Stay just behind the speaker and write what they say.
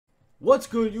What's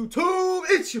good, YouTube?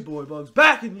 It's your boy Bugs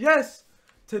back, and yes,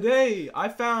 today I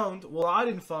found, well, I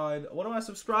didn't find, one of my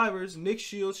subscribers, Nick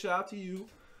Shields, shout out to you.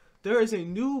 There is a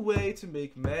new way to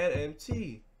make Mad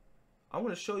MT. I'm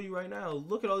going to show you right now.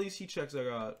 Look at all these heat checks I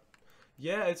got.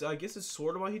 Yeah, I guess it's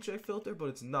sort of my heat check filter, but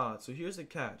it's not. So here's the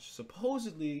catch.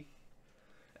 Supposedly,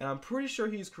 and I'm pretty sure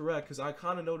he's correct because I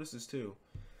kind of noticed this too.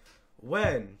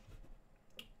 When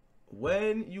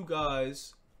you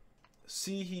guys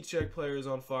see heat check players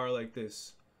on fire like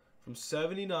this, from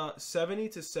 70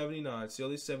 to 79, see all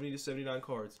these 70 to 79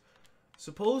 cards,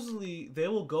 supposedly they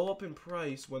will go up in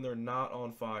price when they're not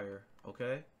on fire.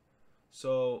 Okay,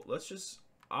 so let's just,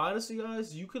 honestly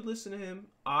guys, you could listen to him.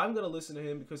 I'm gonna listen to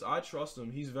him because I trust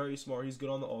him. He's very smart. He's good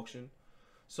on the auction.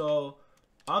 So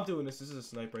I'm doing this. This is a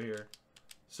snipe right here.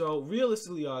 So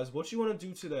realistically guys, what you want to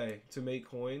do today to make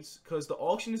coins, because the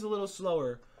auction is a little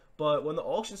slower, but when the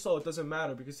auction's slow, it doesn't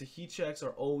matter because the heat checks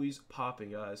are always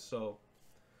popping, guys. So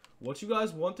what you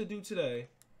guys want to do today,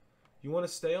 you want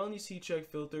to stay on these heat check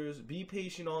filters, be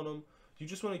patient on them. You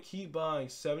just want to keep buying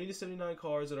 70 to 79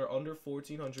 cards that are under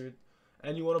 1400,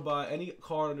 and you want to buy any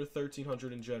card under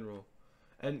 1300 in general.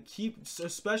 And keep,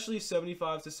 especially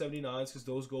 75 to 79s, because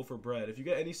those go for bread. If you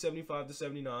get any 75 to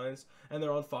 79s and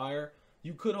they're on fire,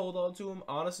 you could hold on to them.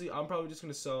 Honestly, I'm probably just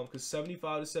going to sell them because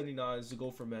 75 to 79 is to go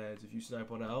for mads if you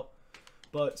snipe one out.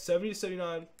 But 70 to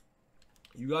 79,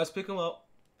 you guys pick them up.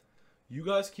 You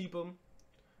guys keep them.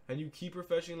 And you keep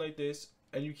refreshing like this.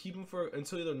 And you keep them for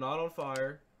until they're not on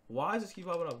fire. Why does this keep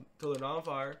popping up? Until they're not on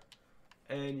fire.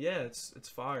 And yeah, it's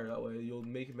fire that way. You'll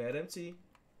make Mad MT.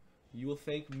 You will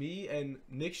thank me and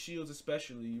Nick Shields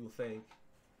especially. You will thank.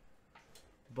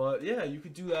 But yeah, you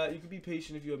could do that. You could be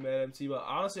patient if you have Mad MT. But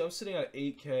honestly, I'm sitting at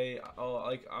 8K.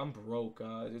 Like, I'm broke,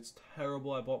 guys. It's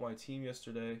terrible. I bought my team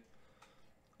yesterday.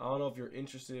 I don't know if you're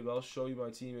interested, but I'll show you my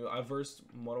team. I versed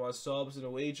one of my subs in a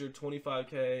wager,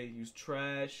 25K. He was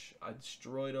trash. I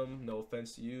destroyed him. No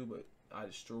offense to you, but I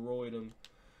destroyed him.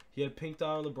 He had pink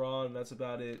dot on LeBron, and that's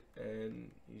about it. And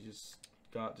he just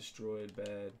got destroyed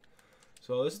bad.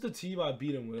 So this is the team I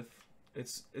beat him with.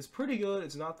 It's pretty good.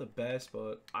 It's not the best,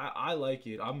 but I like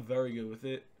it. I'm very good with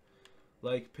it.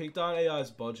 Like, Pink Dot AI's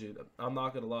budget. I'm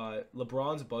not going to lie.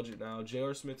 LeBron's budget now.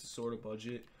 J.R. Smith is sort of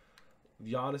budget.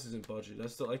 Giannis isn't budget.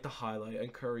 That's the highlight.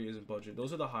 And Curry isn't budget.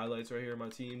 Those are the highlights right here in my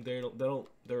team.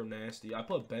 They're nasty. I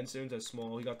put Ben Simmons as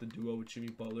small. He got the duo with Jimmy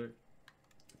Butler.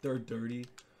 They're dirty.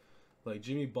 Like,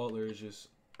 Jimmy Butler is just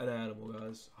an animal,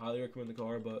 guys. Highly recommend the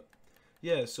card. But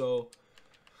yeah, so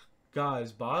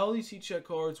guys, buy all these heat check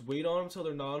cards. Wait on them until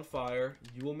they're not on fire.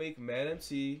 You will make Mad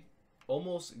MT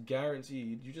almost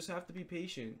guaranteed. You just have to be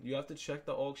patient. You have to check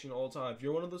the auction all the time. If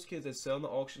you're one of those kids that sell in the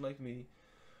auction like me,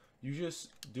 you just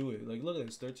do it. Like, look at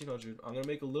this, 1300. I'm going to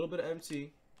make a little bit of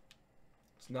MT.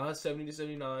 It's not 70 to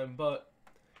 79, but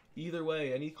either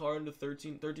way, any card into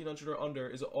 1300 or under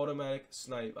is an automatic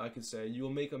snipe, I could say. You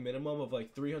will make a minimum of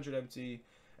like 300 MT,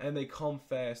 and they come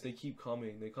fast. They keep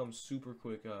coming. They come super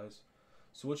quick, guys.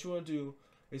 So what you want to do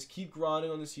is keep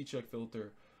grinding on this heat check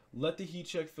filter. Let the heat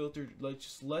check filter,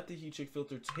 just let the heat check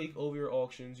filter take over your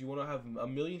auctions. You want to have a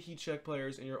million heat check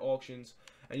players in your auctions,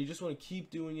 and you just want to keep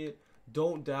doing it.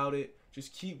 Don't doubt it.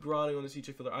 Just keep grinding on this heat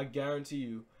check filter. I guarantee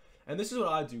you. And this is what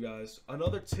I do, guys.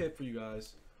 Another tip for you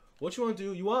guys. What you want to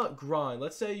do, you want to grind.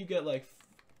 Let's say you get like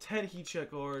 10 heat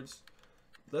check cards.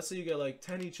 Let's say you get like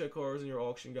 10 heat check cards in your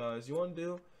auction, guys. You want to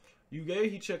do, you get a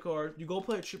heat check card. You go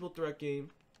play a triple threat game.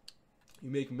 You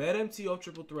make Mad MT off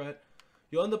triple threat.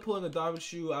 You'll end up pulling a diamond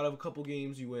shoe out of a couple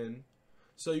games you win.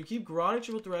 So you keep grinding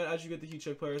triple threat as you get the heat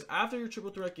check players. After your triple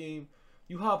threat game,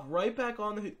 you hop right back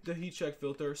on the heat check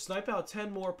filter, snipe out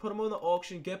 10 more, put them on the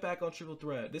auction, get back on triple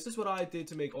threat. This is what I did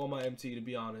to make all my MT, to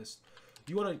be honest.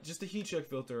 You want to, just the heat check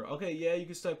filter. Okay, yeah, you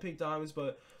can snipe pink diamonds,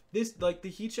 but this, like, the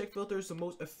heat check filter is the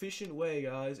most efficient way,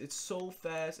 guys. It's so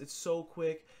fast, it's so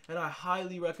quick, and I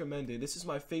highly recommend it. This is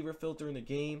my favorite filter in the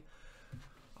game.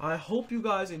 I hope you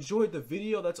guys enjoyed the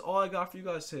video. That's all I got for you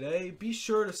guys today. Be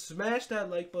sure to smash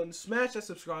that like button, smash that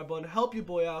subscribe button, help your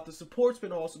boy out. The support's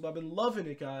been awesome. I've been loving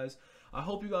it, guys. I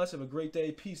hope you guys have a great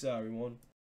day. Peace out, everyone.